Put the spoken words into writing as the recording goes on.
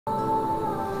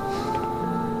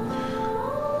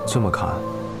这么看，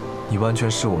你完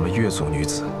全是我们越族女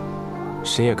子，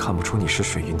谁也看不出你是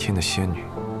水云天的仙女。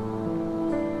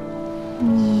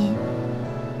你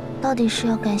到底是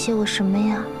要感谢我什么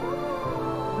呀？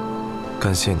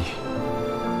感谢你，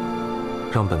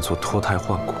让本座脱胎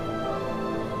换骨，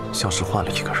像是换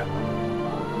了一个人。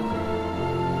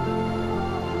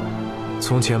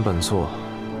从前本座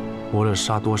无论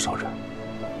杀多少人，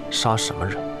杀什么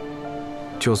人，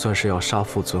就算是要杀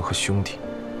父尊和兄弟，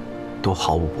都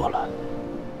毫无波澜。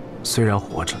虽然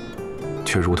活着，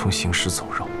却如同行尸走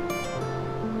肉。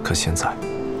可现在，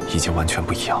已经完全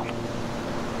不一样了。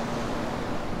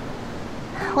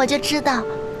我就知道，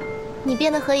你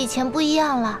变得和以前不一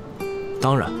样了。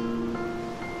当然，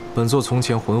本座从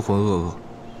前浑浑噩噩，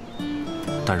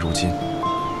但如今，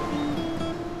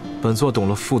本座懂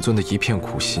了父尊的一片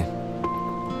苦心，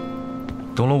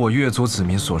懂了我越族子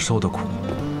民所受的苦，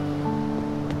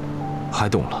还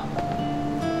懂了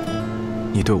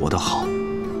你对我的好，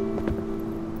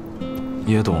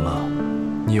也懂了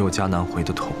你有家难回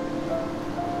的痛。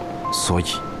所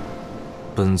以，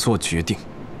本座决定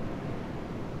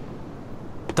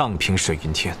荡平水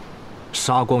云天，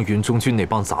杀光云中军那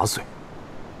帮杂碎，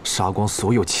杀光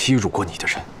所有欺辱过你的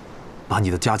人，把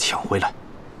你的家抢回来，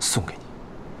送给你。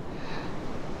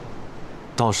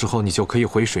到时候你就可以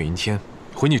回水云天，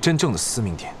回你真正的司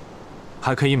命殿，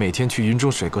还可以每天去云中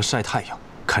水阁晒太阳、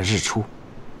看日出，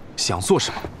想做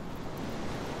什么？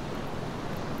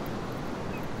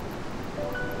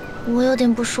我有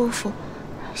点不舒服，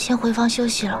先回房休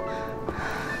息了。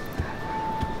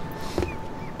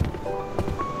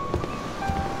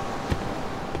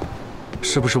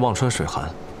是不是忘川水寒，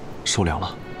受凉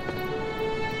了？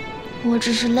我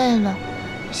只是累了，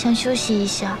想休息一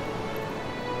下。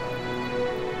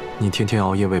你天天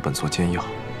熬夜为本座煎药，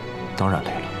当然累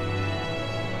了。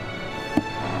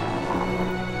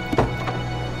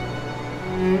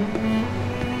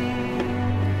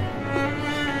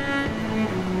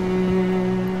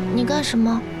你干什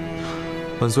么？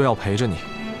本座要陪着你，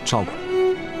照顾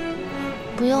你。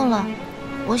不用了，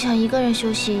我想一个人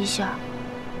休息一下。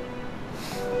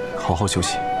好好休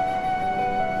息。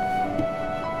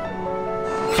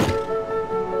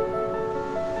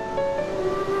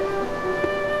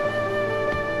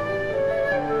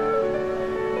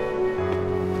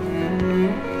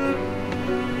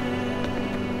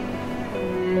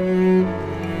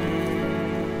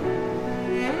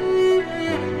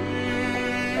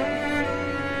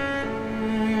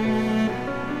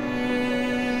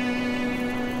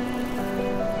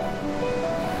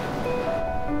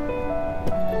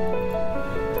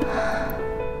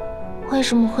为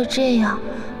什么会这样？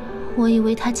我以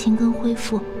为他情根恢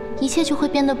复，一切就会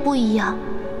变得不一样。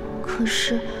可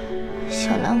是，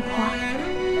小兰花，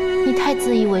你太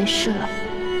自以为是了，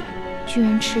居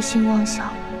然痴心妄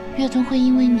想，月尊会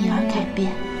因为你而改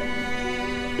变。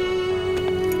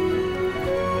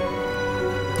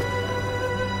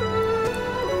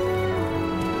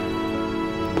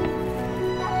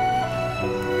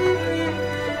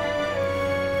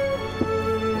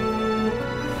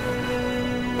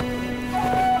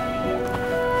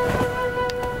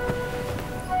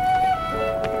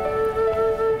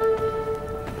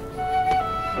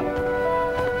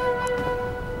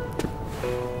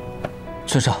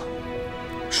尊上，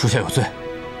属下有罪。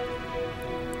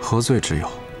何罪之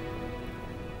有？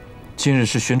今日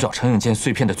是寻找程影剑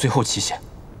碎片的最后期限，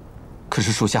可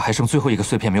是属下还剩最后一个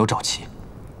碎片没有找齐，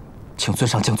请尊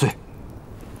上降罪。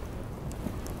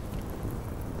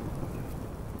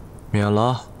免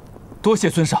了。多谢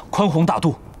尊上宽宏大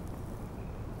度。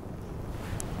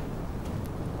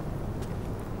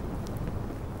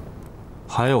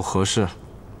还有何事？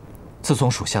自从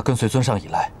属下跟随尊上以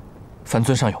来，凡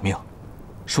尊上有命，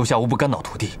属下无不干扰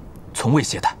徒弟，从未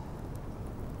懈怠。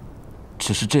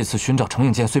只是这次寻找程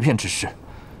影剑碎片之事，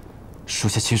属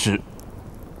下其实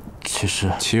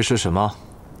什么？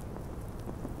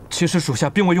其实属下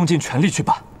并未用尽全力去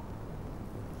办。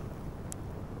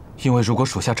因为如果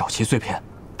属下找齐碎片，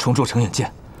重铸程影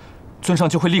剑，尊上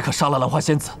就会立刻杀了兰花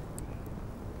仙子。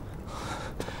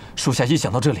属下一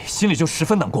想到这里，心里就十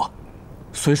分难过，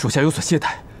所以属下有所懈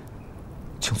怠，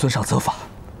请尊上责罚。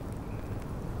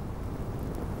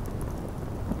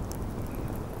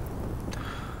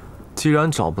既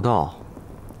然找不到，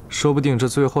说不定这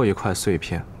最后一块碎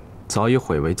片早已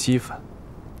毁为齑粉。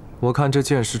我看这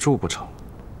剑是铸不成，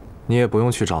你也不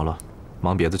用去找了，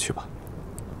忙别的去吧。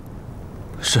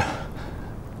是。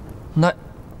那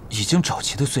已经找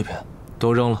齐的碎片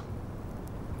都扔了。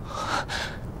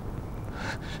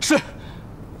是。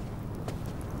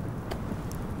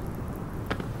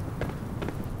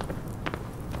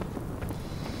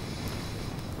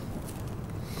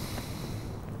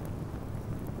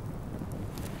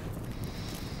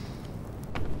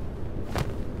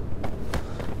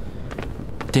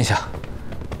殿下，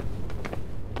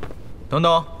等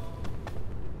等，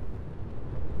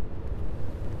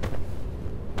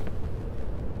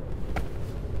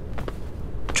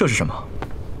这是什么？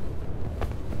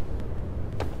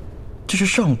这是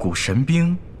上古神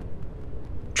兵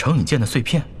成影剑的碎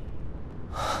片。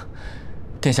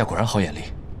殿下果然好眼力，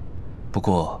不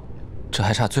过这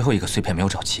还差最后一个碎片没有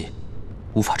找齐，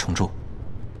无法重铸。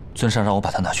尊上让我把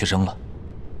它拿去扔了。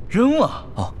扔了？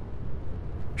啊，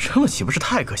扔了岂不是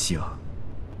太可惜了？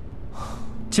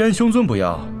既然兄尊不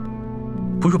要，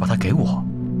不如把它给我，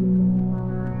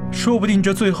说不定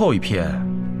这最后一片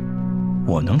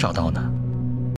我能找到呢。